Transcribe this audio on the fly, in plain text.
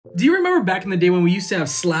Do you remember back in the day when we used to have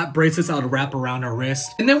slap bracelets that would wrap around our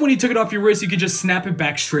wrist? And then when you took it off your wrist, you could just snap it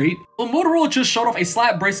back straight? Well, Motorola just showed off a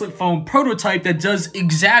slap bracelet phone prototype that does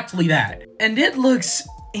exactly that. And it looks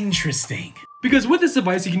interesting. Because with this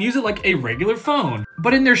device, you can use it like a regular phone.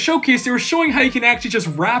 But in their showcase, they were showing how you can actually just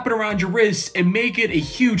wrap it around your wrist and make it a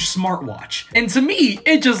huge smartwatch. And to me,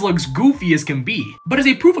 it just looks goofy as can be. But as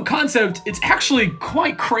a proof of concept, it's actually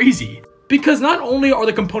quite crazy. Because not only are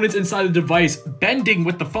the components inside the device bending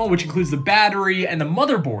with the phone, which includes the battery and the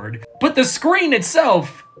motherboard, but the screen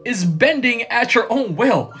itself is bending at your own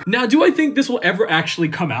will. Now, do I think this will ever actually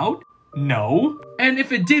come out? No. And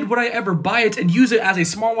if it did, would I ever buy it and use it as a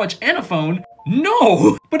smartwatch and a phone?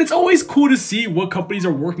 No! But it's always cool to see what companies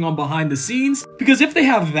are working on behind the scenes, because if they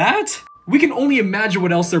have that, we can only imagine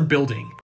what else they're building.